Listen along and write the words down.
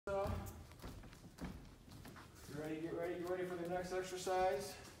ready for the next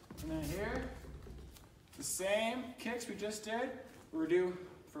exercise. And then here, the same kicks we just did, we're gonna do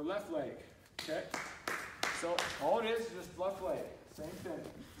for left leg, okay? So all it is just left leg, same thing.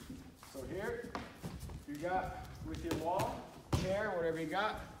 So here, you got with your wall, chair, whatever you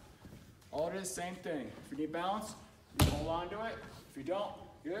got, all it is, same thing. If you need balance, you hold on to it. If you don't,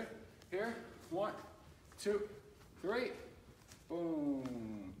 good. Here, 1, 2, 3,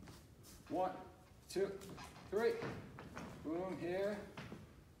 boom. 1, 2, 3, boom, here,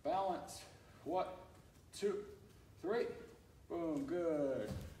 balance. 1, 2, 3, boom, good.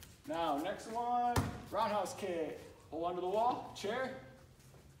 Now, next one, roundhouse kick. Hold onto the wall, chair.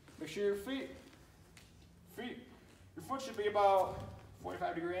 Make sure your your foot should be about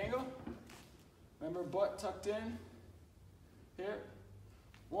 45-degree angle. Remember, butt tucked in. Here,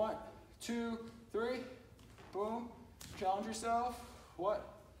 1, 2, 3, boom. Challenge yourself. 1,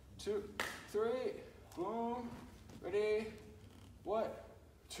 2, 3, boom. Ready? 1,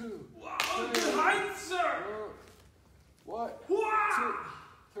 2, wow, 3. good height, sir. 1, Wow.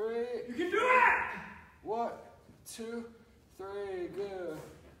 2, 3. You can do it. 1, 2, 3. Good.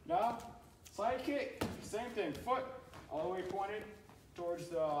 Now, side kick. Same thing. Foot all the way pointed towards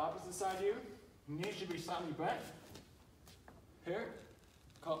the opposite side of you. Knee should be slightly bent. Here.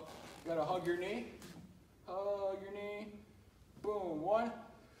 You gotta hug your knee. Hug your knee. Boom. 1,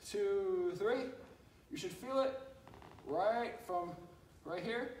 2, 3. You should feel it right from right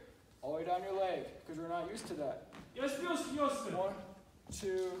here all the way down your leg because we're not used to that. Yes, 1,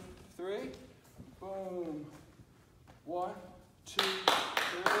 2, 3. Boom. 1, 2, 3.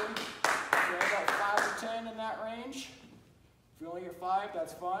 So about 5 to 10 in that range. If you only get 5,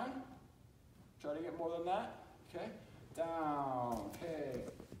 that's fine. Try to get more than that. Okay. Down. Okay.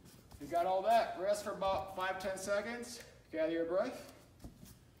 You got all that. Rest for about 5-10 seconds. Gather your breath.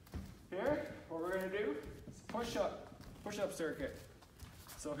 Here, what we're going to do is push-up circuit.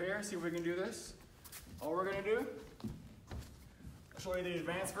 So here, see if we can do this. All we're going to do, I'll show you the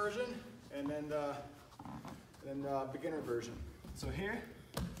advanced version and then the beginner version. So here,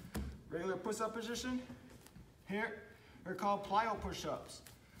 regular push-up position. Here, they're called plyo push-ups.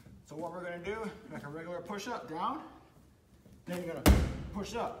 So what we're going to do, like a regular push-up, down. Then you're going to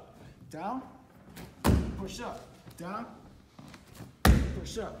push up, down, push up, down,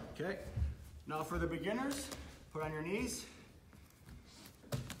 push up, okay? Now for the beginners, put on your knees.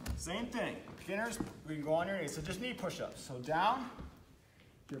 Same thing. Beginners, we can go on your knees. So just knee push-ups. So down,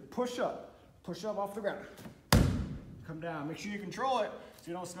 your push-up off the ground. Come down. Make sure you control it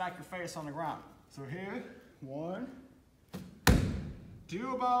so you don't smack your face on the ground. So here, 1.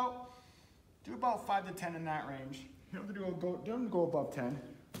 Do about 5 to 10 in that range. You don't go above 10.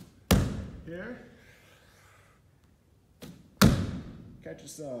 Here. Catch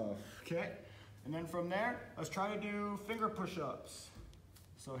yourself. Okay. And then from there, let's try to do finger push-ups.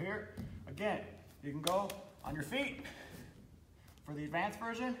 So here, again, you can go on your feet. For the advanced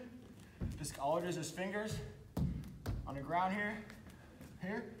version, just all it is fingers on the ground here.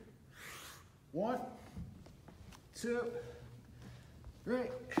 Here. 1, 2, 3,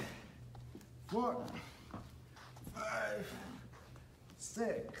 4, 5,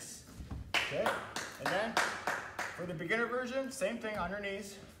 6. Okay. And then for the beginner version, same thing on your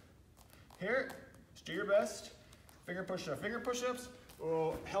knees. Here, just do your best. Finger push-ups. Finger push-ups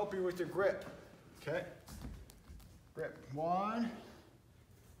will help you with your grip. Okay. Grip. 1,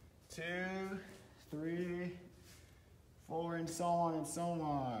 2, 3, 4, and so on and so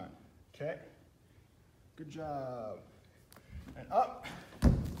on. Okay. Good job. And up.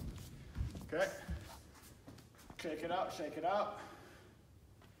 Okay. Shake it out, shake it out.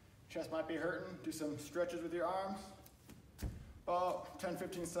 Chest might be hurting. Do some stretches with your arms. About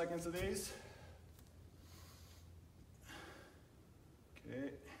 10-15 seconds of these.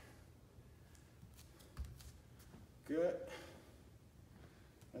 Okay. Good.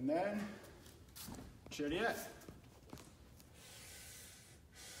 And then, Chariot.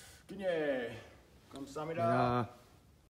 Ginye. Kamsahamnida.